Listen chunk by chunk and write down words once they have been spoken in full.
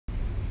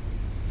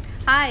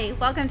Hi,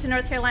 welcome to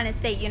North Carolina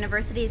State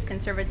University's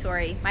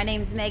Conservatory. My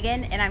name is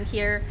Megan and I'm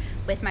here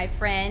with my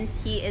friend.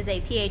 He is a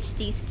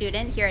PhD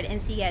student here at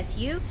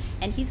NCSU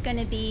and he's going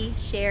to be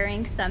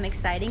sharing some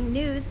exciting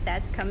news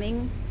that's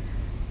coming.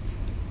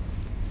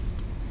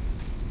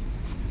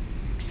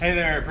 Hey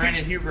there,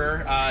 Brandon Huber.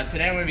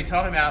 Today I'm going to be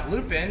talking about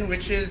Lupin,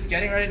 which is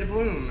getting ready to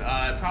bloom,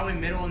 probably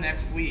middle of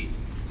next week.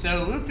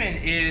 So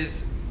Lupin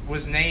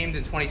was named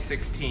in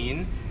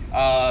 2016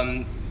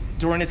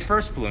 during its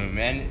first bloom,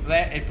 and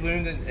it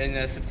bloomed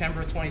in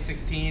September of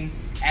 2016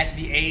 at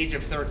the age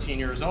of 13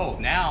 years old.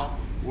 Now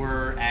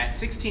we're at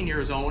 16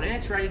 years old and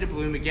it's ready to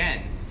bloom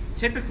again.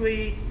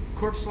 Typically,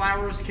 corpse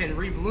flowers can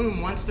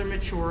rebloom once they're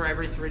mature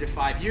every 3 to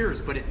 5 years,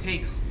 but it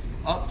takes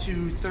up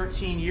to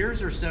 13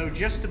 years or so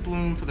just to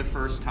bloom for the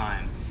first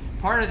time.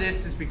 Part of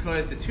this is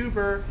because the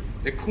tuber,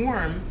 the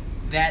corm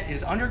that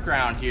is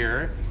underground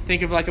here,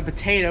 think of like a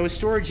potato, a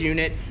storage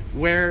unit,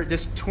 where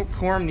this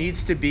corm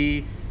needs to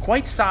be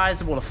quite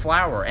sizable to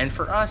flower. And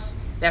for us,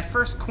 that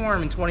first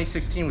corm in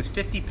 2016 was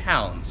 50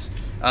 pounds.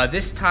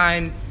 This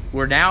time,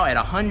 we're now at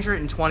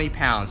 120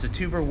 pounds. The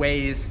tuber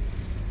weighs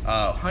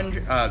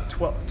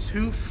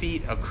 2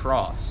 feet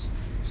across.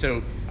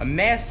 So a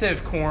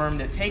massive corm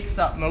that takes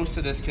up most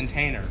of this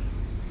container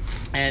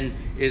and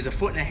is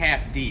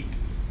 1.5 feet deep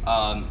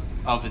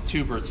of the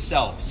tuber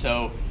itself.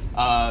 So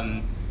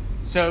Amorphophallus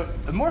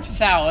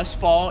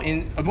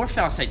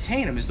Amorphophallus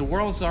titanum is the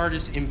world's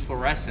largest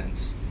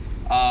inflorescence.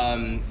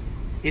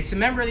 It's a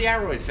member of the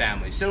aroid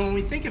family. So when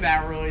we think of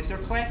aroids, they're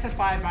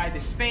classified by the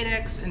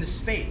spadex and the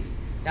spathe.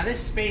 Now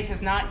this spathe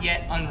has not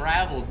yet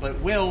unraveled, but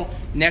will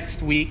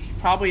next week,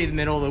 probably in the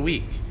middle of the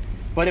week.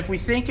 But if we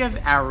think of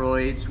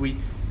aroids,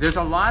 there's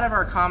a lot of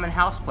our common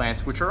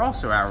houseplants which are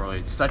also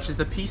aroids, such as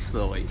the peace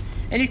lily.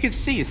 And you can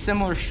see a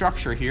similar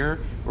structure here,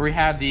 where we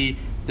have the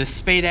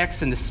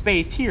spadex and the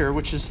spathe here,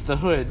 which is the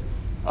hood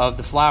of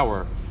the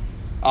flower.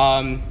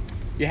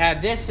 You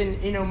have this,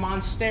 and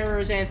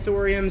monsteras,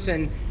 anthuriums,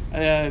 and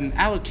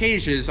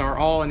alocasias are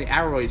all in the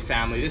aroid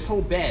family. This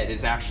whole bed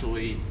is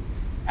actually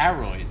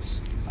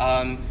aroids.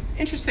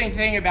 Interesting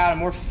thing about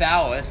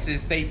Amorphophallus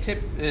is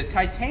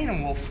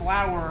titanum will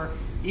flower,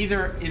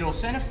 either it'll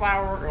send a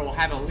flower or it'll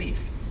have a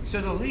leaf. So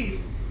the leaf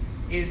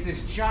is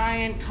this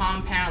giant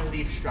compound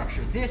leaf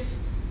structure. This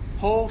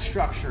whole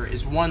structure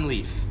is one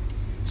leaf.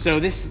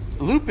 So this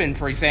lupin,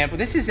 for example,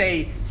 this is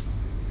a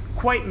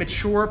quite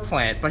mature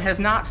plant, but has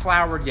not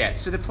flowered yet.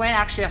 So the plant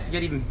actually has to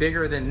get even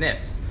bigger than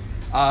this.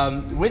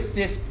 With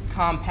this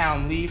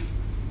compound leaf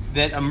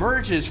that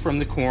emerges from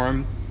the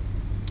corm,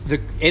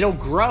 it'll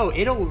grow,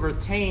 it'll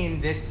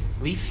retain this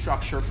leaf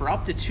structure for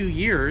up to 2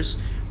 years,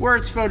 where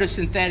it's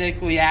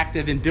photosynthetically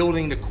active in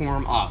building the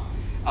corm up.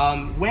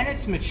 When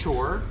it's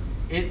mature,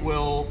 it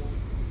will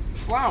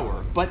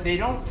flower, but they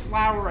don't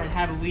flower and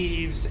have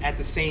leaves at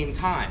the same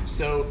time.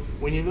 So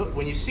when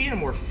you see an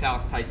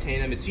Amorphophallus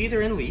titanum, it's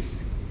either in leaf,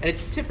 and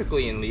it's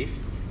typically in leaf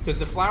because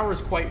the flower is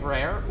quite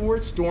rare, or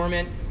it's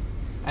dormant,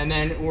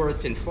 or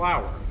it's in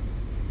flower.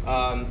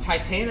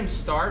 Titanums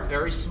start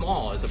very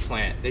small as a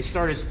plant. They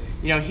start as,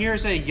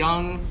 here's a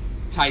young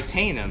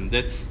titanum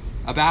that's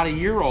about 1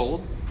 year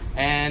old,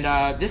 and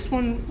this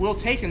one will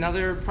take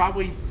another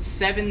probably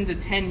 7 to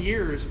 10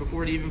 years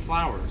before it even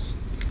flowers.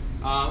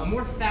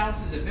 Amorphophallus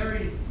is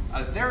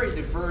a very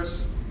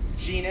diverse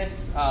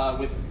genus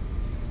with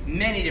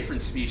many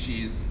different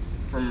species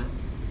from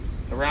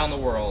around the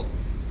world.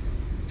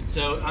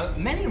 So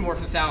many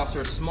Amorphophallus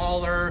are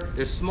smaller.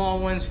 There's small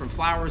ones from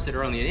flowers that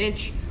are only 1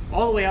 inch,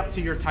 all the way up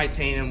to your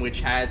titanum,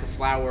 which has a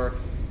flower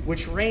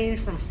which range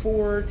from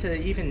 4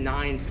 to even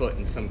 9 foot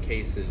in some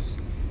cases.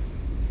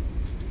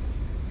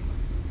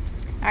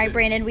 All right,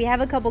 Brandon, we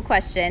have a couple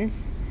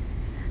questions.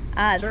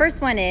 Sure.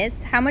 First one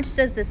is, how much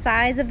does the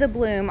size of the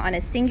bloom on a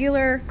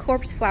singular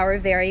corpse flower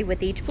vary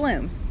with each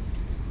bloom?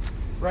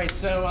 Right,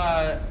 so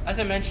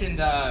as I mentioned,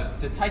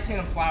 the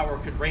titanum flower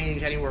could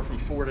range anywhere from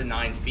 4 to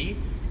 9 feet.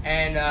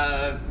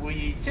 And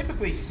we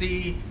typically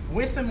see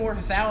with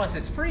Amorphophallus,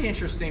 it's pretty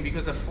interesting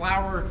because the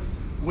flower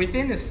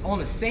on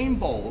the same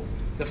bulb,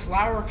 the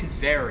flower could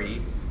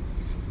vary,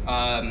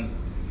 from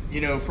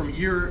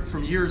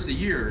years to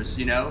years.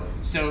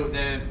 So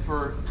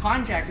for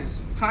konjac is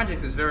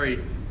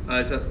very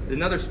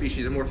another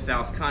species,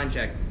 Amorphophallus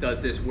konjac, does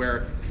this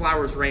where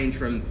flowers range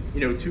from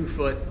 2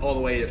 foot all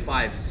the way to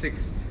 5,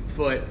 6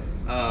 foot.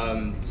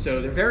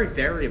 So they're very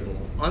variable.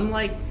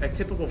 Unlike a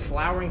typical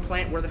flowering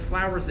plant where the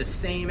flower is the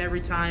same every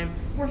time,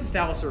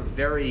 Amorphophallus are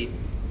very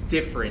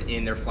different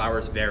in their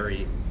flowers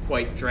vary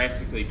quite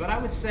drastically. But I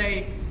would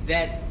say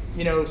that,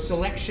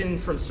 selection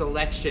from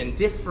selection,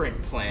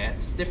 different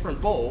plants, different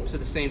bulbs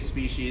of the same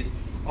species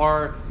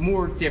are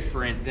more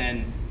different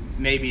than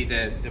maybe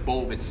the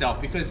bulb itself.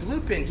 Because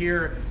lupin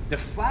here, the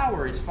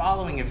flower is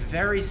following a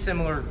very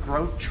similar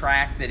growth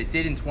track that it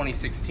did in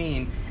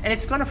 2016, and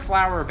it's going to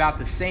flower about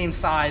the same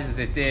size as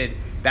it did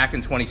back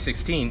in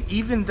 2016,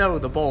 even though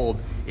the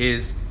bulb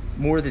is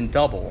more than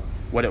double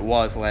what it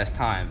was last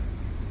time.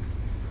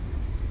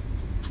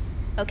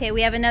 Okay,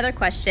 we have another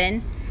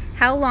question.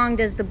 How long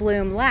does the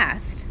bloom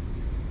last?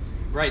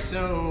 Right,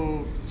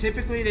 so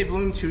typically they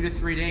bloom 2 to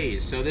 3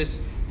 days. So this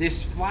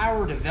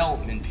flower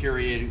development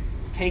period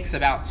takes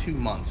about 2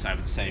 months, I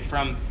would say,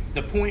 from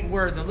the point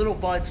where the little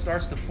bud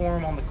starts to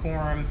form on the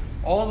corm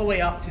all the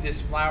way up to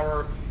this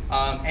flower,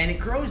 and it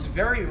grows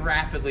very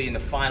rapidly in the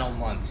final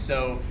month.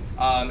 So,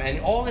 and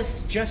all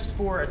this just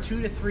for a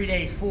 2 to 3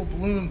 day full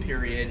bloom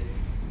period.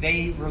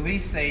 They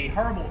release a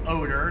horrible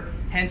odor,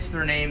 hence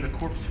their name, the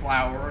corpse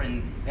flower,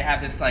 and they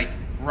have this like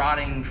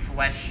rotting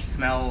flesh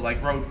smell,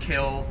 like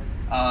roadkill,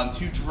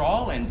 to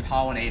draw in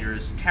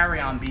pollinators,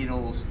 carrion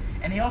beetles,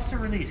 and they also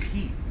release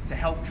heat to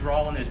help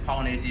draw in those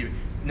pollinators,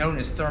 known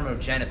as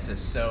thermogenesis.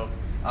 So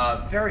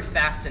very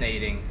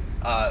fascinating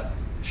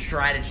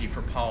strategy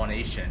for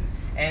pollination.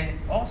 And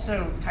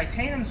also,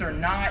 titanums are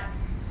not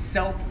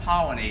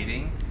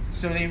self-pollinating,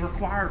 so they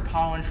require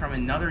pollen from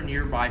another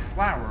nearby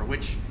flower,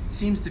 which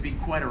seems to be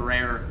quite a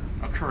rare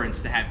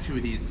occurrence to have two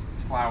of these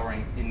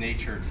flowering in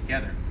nature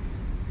together.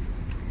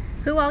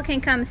 Who all can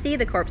come see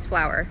the corpse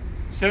flower?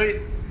 So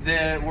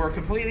we're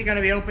completely going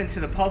to be open to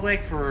the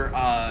public for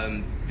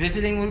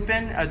visiting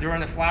Lupin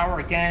during the flower,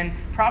 again,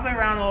 probably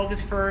around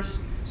August 1st.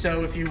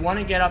 So if you want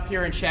to get up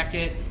here and check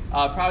it,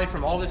 probably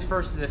from August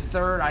 1st to the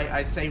 3rd,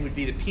 I'd say would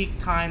be the peak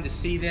time to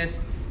see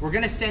this. We're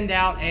going to send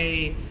out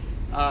a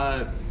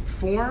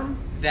form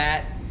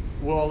that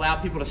will allow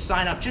people to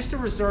sign up just to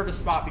reserve a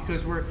spot,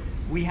 because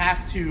we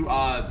have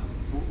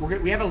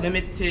a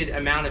limited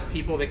amount of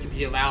people that can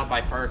be allowed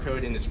by fire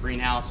code in this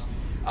greenhouse.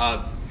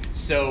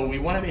 So we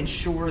want to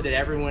ensure that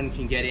everyone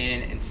can get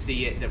in and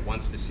see it that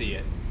wants to see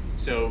it.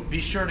 So be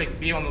sure to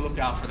be on the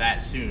lookout for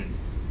that soon.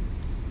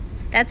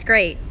 That's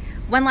great.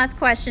 One last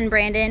question,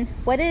 Brandon.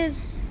 What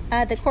is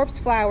the corpse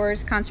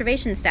flower's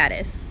conservation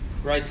status?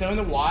 Right, so in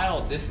the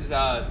wild, this is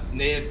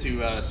native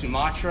to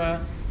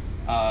Sumatra,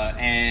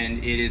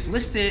 and it is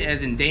listed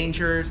as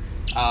endangered.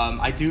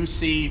 I do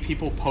see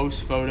people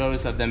post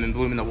photos of them in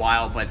bloom in the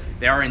wild, but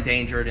they are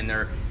endangered, and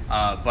they're.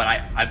 But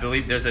I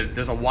believe there's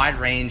a wide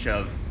range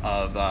of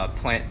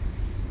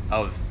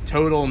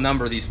total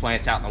number of these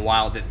plants out in the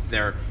wild that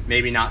they're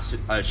maybe not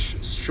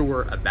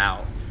sure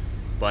about,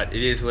 but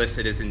it is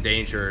listed as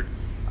endangered.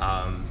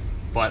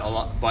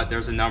 But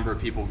there's a number of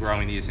people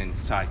growing these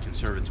inside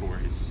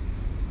conservatories.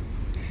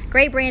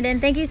 Great, Brandon.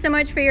 Thank you so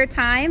much for your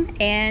time,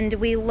 and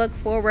we look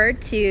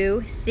forward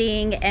to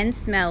seeing and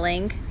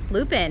smelling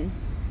Lupin.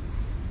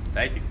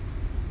 Thank you.